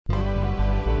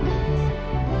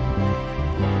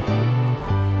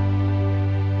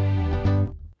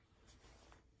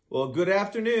Well, good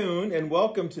afternoon and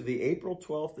welcome to the April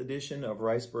 12th edition of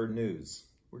Ricebird News.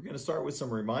 We're going to start with some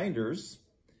reminders.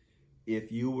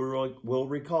 If you will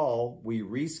recall, we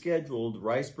rescheduled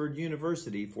Ricebird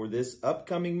University for this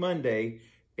upcoming Monday,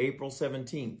 April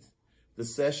 17th. The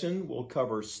session will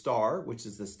cover STAAR, which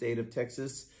is the State of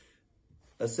Texas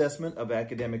Assessment of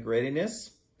Academic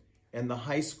Readiness, and the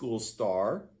high school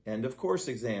STAAR, end of course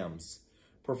exams.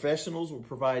 Professionals will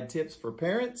provide tips for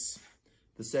parents.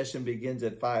 The session begins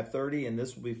at 5:30, and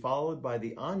this will be followed by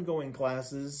the ongoing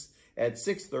classes at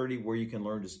 6:30, where you can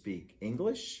learn to speak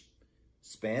English,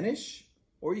 Spanish,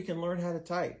 or you can learn how to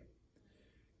type.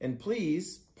 And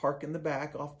please park in the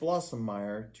back off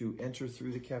Blossommeyer to enter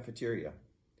through the cafeteria.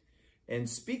 And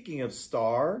speaking of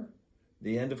STAAR,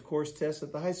 the end of course tests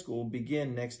at the high school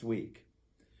begin next week.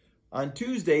 On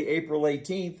Tuesday, April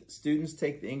 18th, students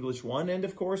take the English 1 end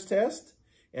of course test,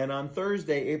 and on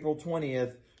Thursday, April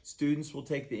 20th, students will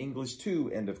take the English 2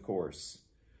 end of course.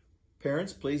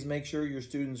 Parents, please make sure your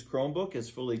student's Chromebook is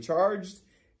fully charged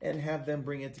and have them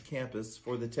bring it to campus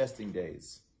for the testing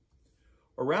days.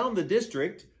 Around the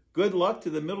district, good luck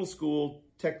to the Middle School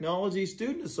Technology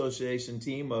Student Association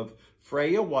team of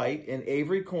Freya White and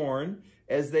Avery Korn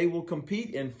as they will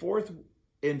compete in Fort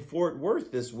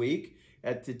Worth this week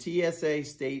at the TSA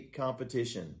state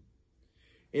competition.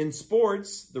 In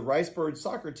sports, the Ricebird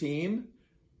soccer team,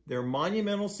 their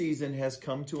monumental season has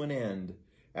come to an end.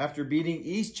 After beating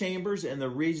East Chambers in the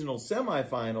regional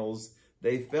semifinals,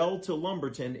 they fell to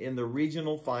Lumberton in the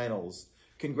regional finals.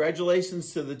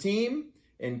 Congratulations to the team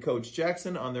and Coach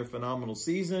Jackson on their phenomenal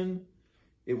season.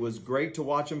 It was great to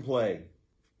watch them play.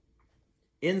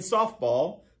 In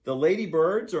softball, the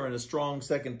Ladybirds are in a strong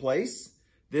second place.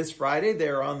 This Friday, they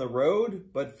are on the road,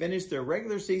 but finish their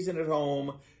regular season at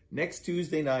home next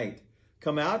Tuesday night.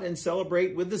 Come out and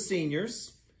celebrate with the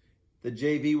seniors. The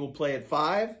JV will play at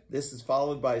 5. This is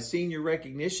followed by senior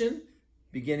recognition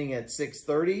beginning at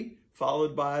 6:30,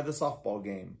 followed by the softball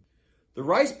game. The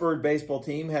Ricebird baseball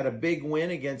team had a big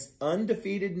win against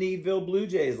undefeated Needville Blue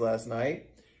Jays last night.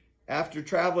 After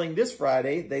traveling this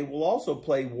Friday, they will also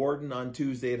play Wharton on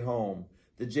Tuesday at home.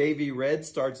 The JV Red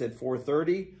starts at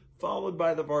 4:30, followed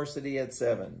by the varsity at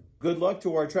 7. Good luck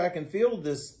to our track and field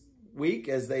this week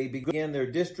as they begin their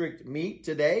district meet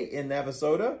today in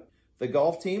Navasota. The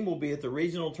golf team will be at the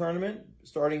regional tournament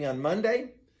starting on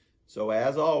Monday. So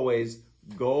as always,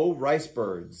 go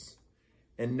Ricebirds.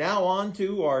 And now on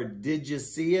to our Did You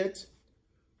See It?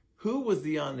 Who was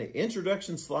on the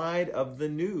introduction slide of the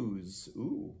news?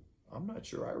 Ooh, I'm not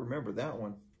sure I remember that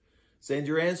one. Send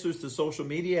your answers to social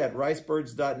media at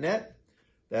ricebirds.net.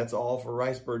 That's all for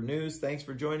Ricebird News. Thanks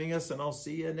for joining us, and I'll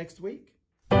see you next week.